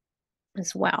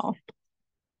as well.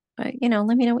 But,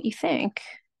 let me know what you think.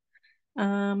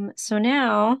 So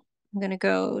now I'm going to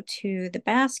go to the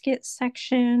basket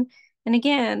section. And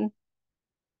again,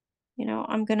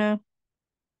 I'm going to,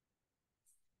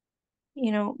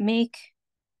 make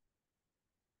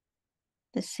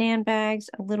the sandbags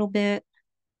a little bit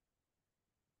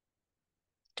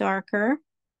darker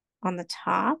on the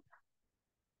top.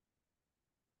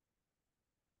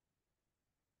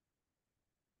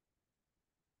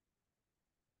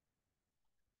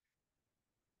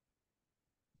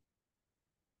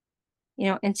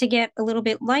 And to get a little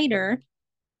bit lighter,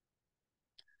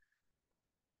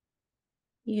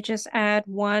 you just add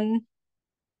one,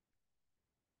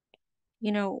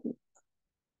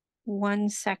 one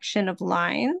section of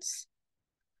lines.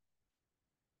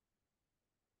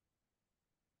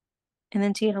 And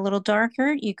then to get a little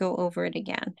darker, you go over it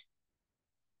again.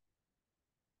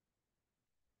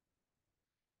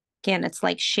 Again, it's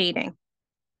like shading.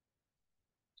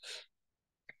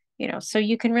 So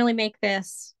you can really make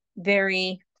this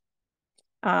very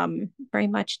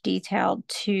much detailed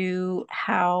to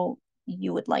how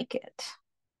you would like it.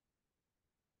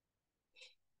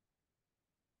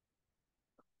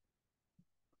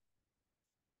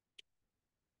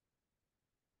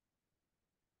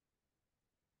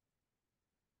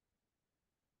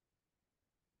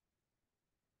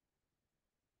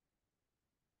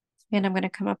 And I'm going to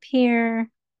come up here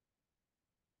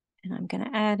and I'm going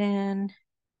to add in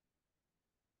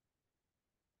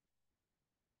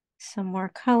some more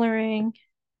coloring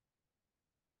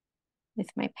with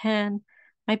my pen.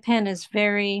 My pen is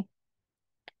very,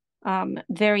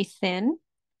 very thin.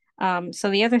 So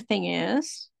the other thing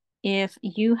is, if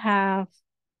you have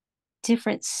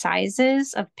different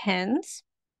sizes of pens,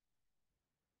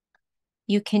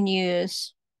 you can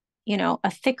use,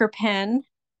 a thicker pen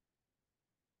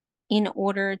in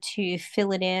order to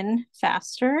fill it in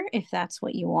faster if that's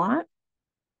what you want.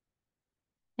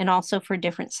 And also for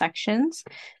different sections.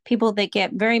 People that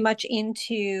get very much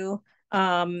into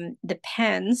the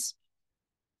pens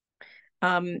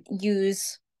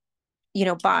use,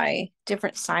 buy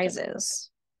different sizes.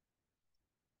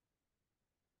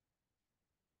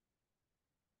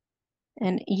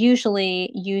 And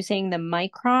usually using the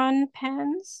micron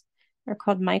pens, they're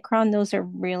called micron, those are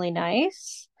really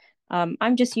nice.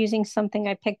 I'm just using something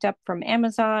I picked up from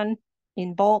Amazon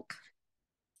in bulk.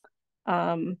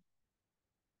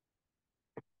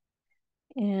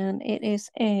 And it is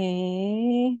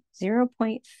a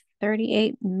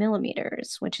 0.38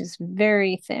 millimeters, which is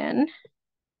very thin.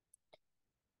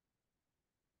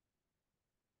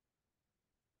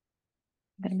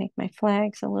 I'm going to make my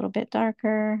flags a little bit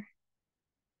darker.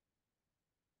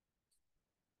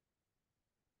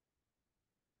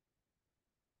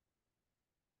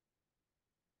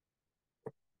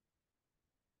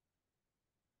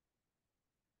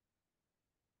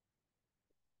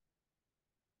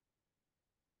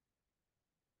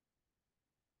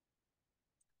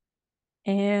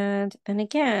 And then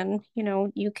again,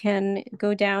 you can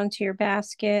go down to your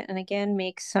basket and again,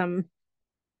 make some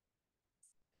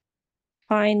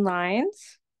fine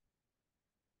lines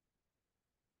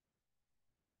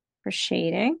for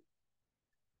shading.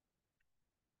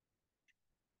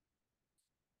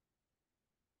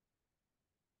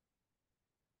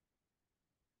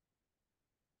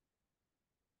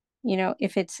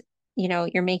 If it's,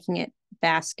 you're making it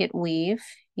basket weave,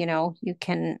 you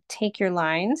can take your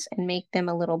lines and make them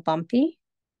a little bumpy,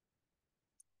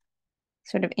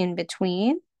 sort of in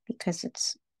between, because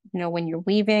it's, when you're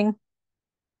weaving,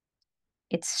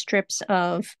 it's strips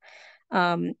of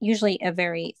usually a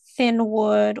very thin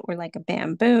wood or like a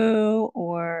bamboo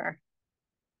or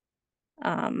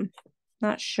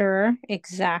not sure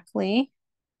exactly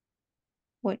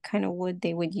what kind of wood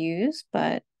they would use,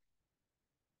 but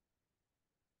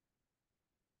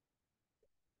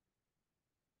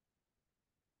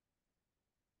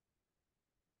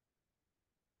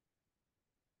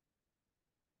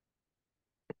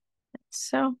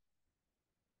so.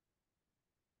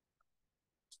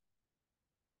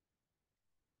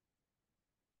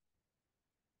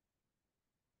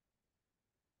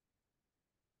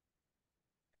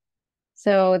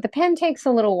 So the pen takes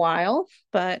a little while,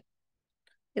 but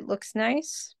it looks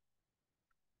nice.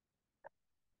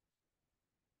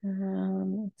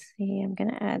 Let's see, I'm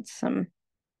gonna add some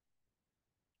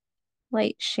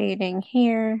light shading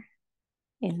here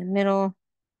in the middle.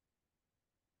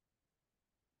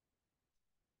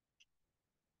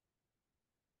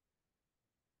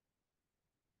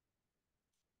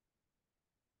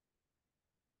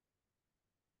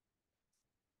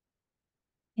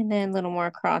 And then a little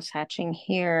more cross hatching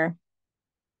here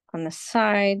on the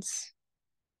sides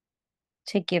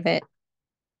to give it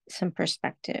some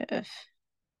perspective.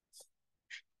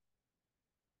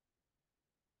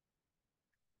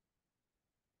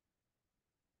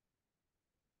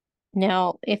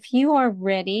 Now, if you are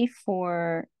ready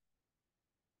for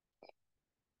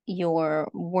your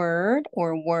word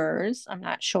or words, I'm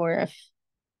not sure if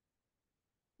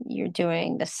you're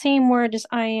doing the same word as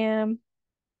I am,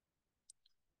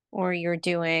 or you're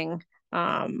doing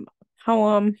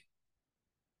poem.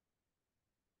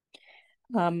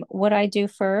 What I do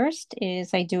first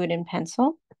is I do it in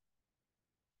pencil.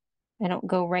 I don't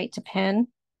go right to pen.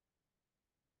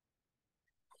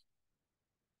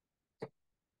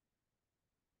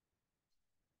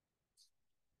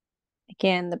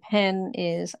 Again, the pen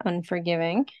is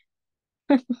unforgiving.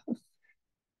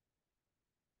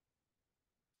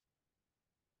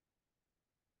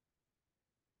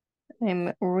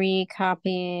 I'm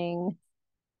recopying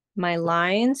my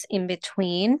lines in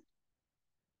between.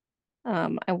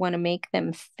 I want to make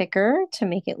them thicker to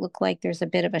make it look like there's a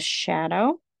bit of a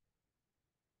shadow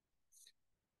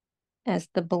as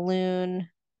the balloon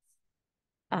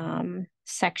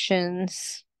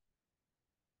sections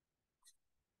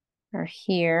are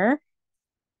here.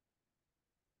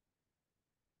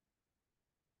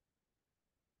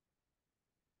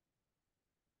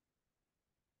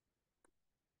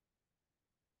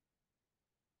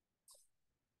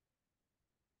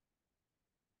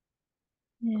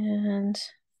 And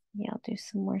yeah, I'll do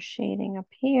some more shading up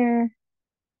here.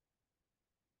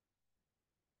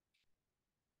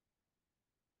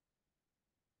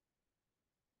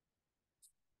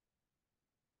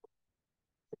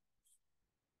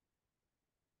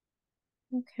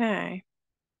 Okay.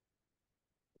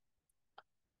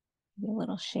 A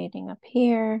little shading up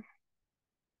here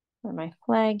where my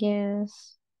flag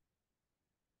is.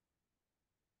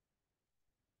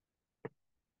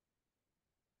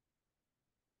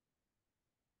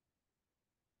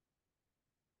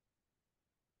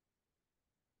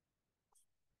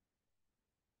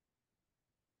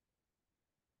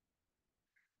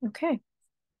 Okay.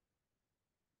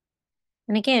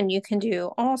 And again, you can do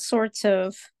all sorts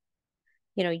of,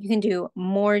 you can do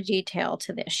more detail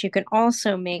to this. You can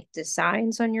also make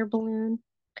designs on your balloon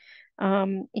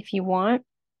if you want.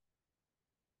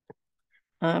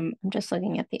 I'm just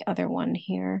looking at the other one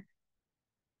here.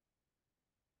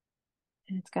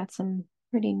 And it's got some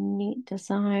pretty neat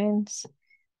designs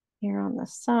here on the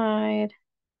side.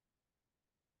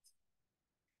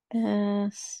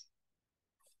 This.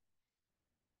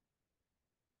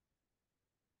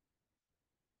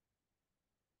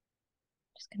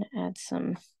 Just going to add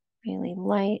some really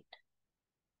light.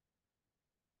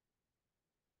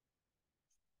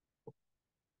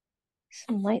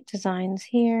 Some light designs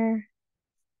here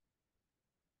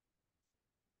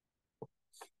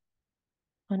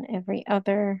on every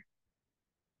other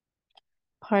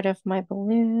part of my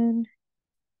balloon.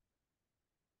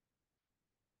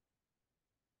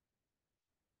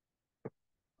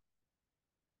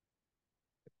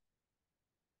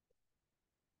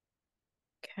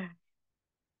 Okay.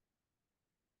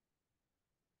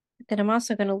 Then I'm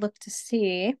also going to look to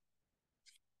see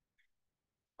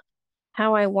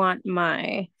how I want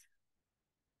my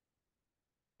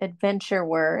adventure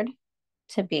word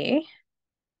to be.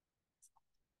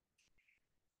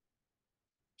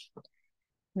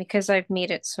 Because I've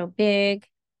made it so big,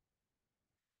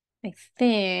 I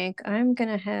think I'm going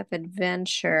to have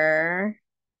adventure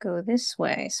go this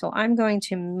way. So I'm going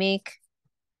to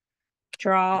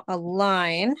draw a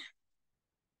line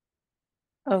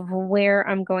of where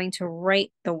I'm going to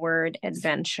write the word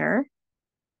adventure.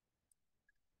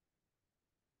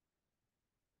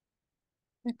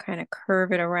 And kind of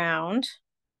curve it around.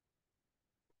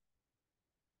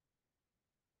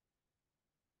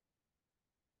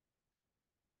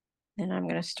 Then I'm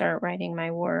going to start writing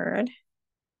my word.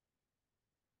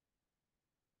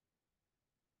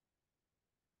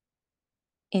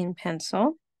 In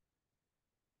pencil.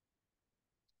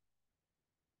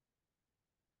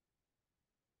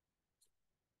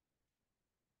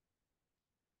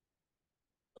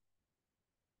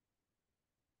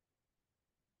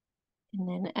 And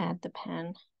then add the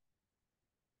pen.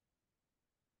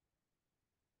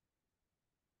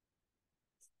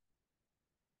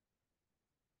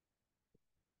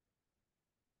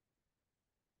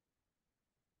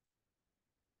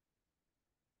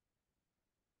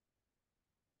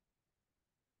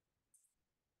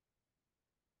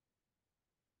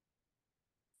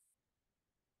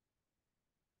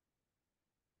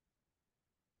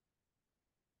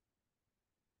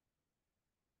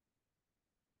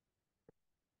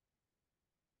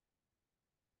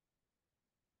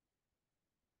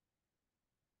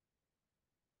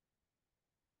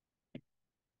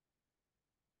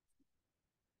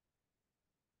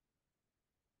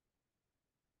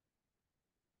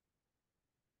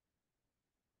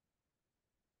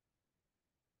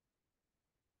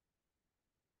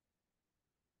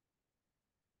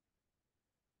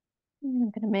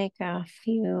 I'm going to make a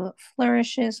few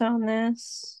flourishes on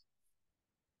this.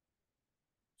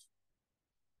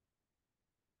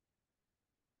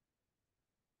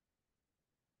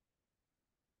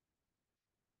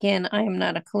 Again, I am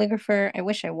not a calligrapher. I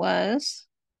wish I was.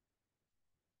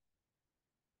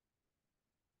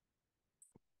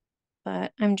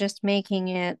 But I'm just making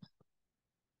it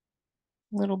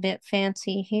a little bit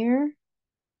fancy here.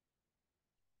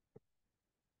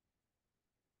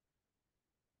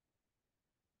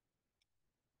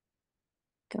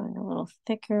 Going a little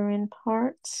thicker in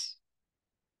parts.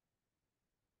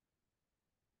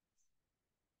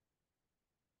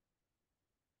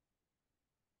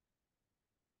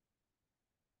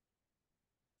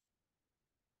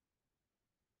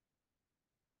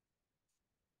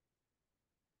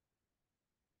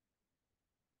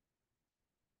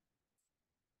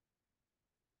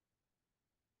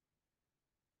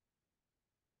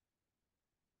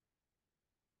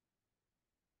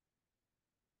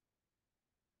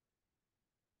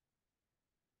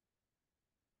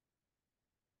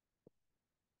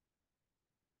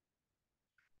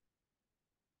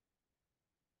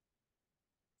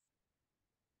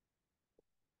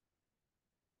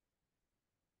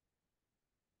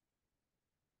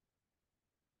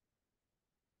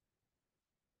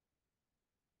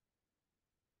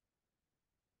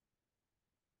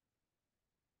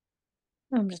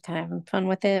 I'm just kind of having fun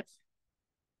with it.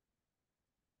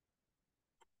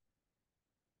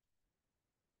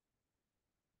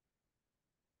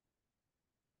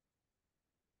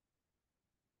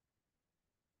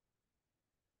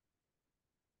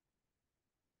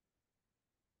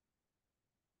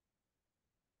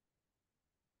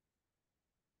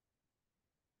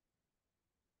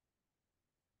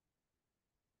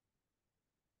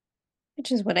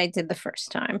 Which is what I did the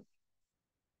first time.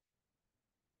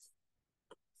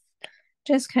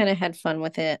 Just kind of had fun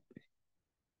with it.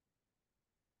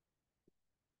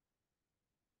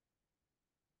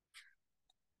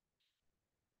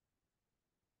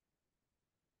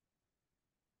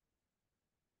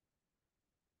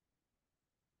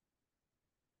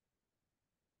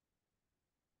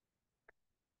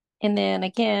 And then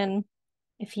again,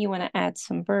 if you want to add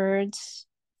some birds,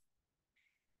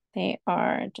 they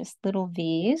are just little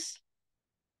V's.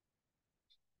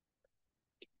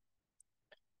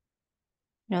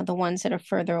 Now the ones that are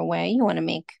further away, you want to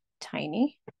make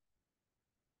tiny.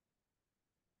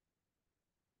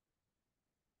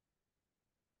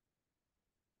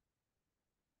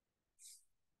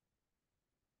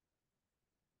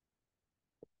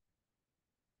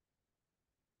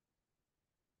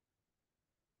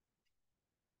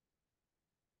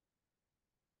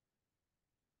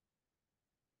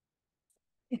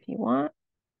 If you want.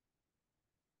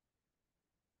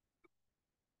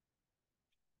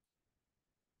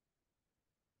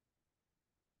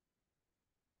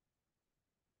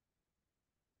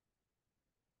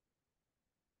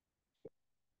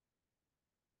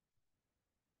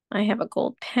 I have a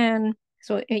gold pen.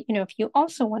 So, if you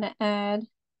also want to add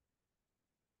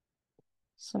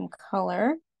some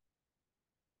color,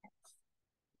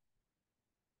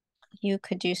 you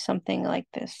could do something like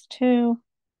this too.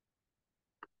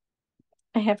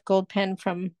 I have gold pen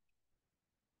from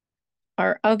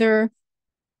our other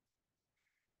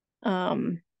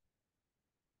the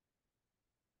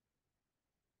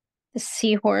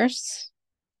seahorse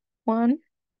one.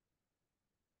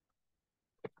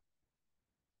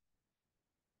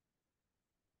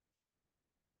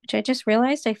 Which I just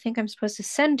realized I think I'm supposed to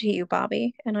send to you,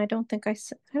 Bobby, and I don't think I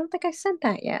sent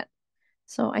that yet.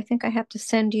 So I think I have to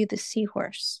send you the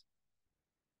seahorse.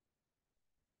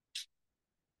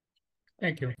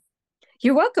 Thank you.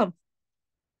 You're welcome.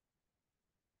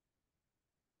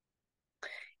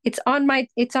 It's on my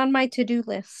to-do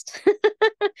list.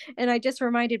 And I just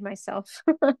reminded myself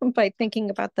by thinking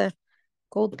about the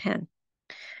gold pen.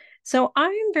 So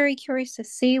I'm very curious to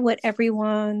see what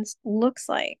everyone's looks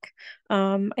like.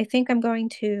 I think I'm going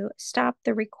to stop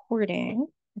the recording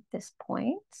at this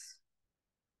point.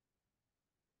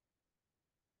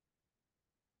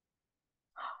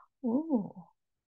 Ooh.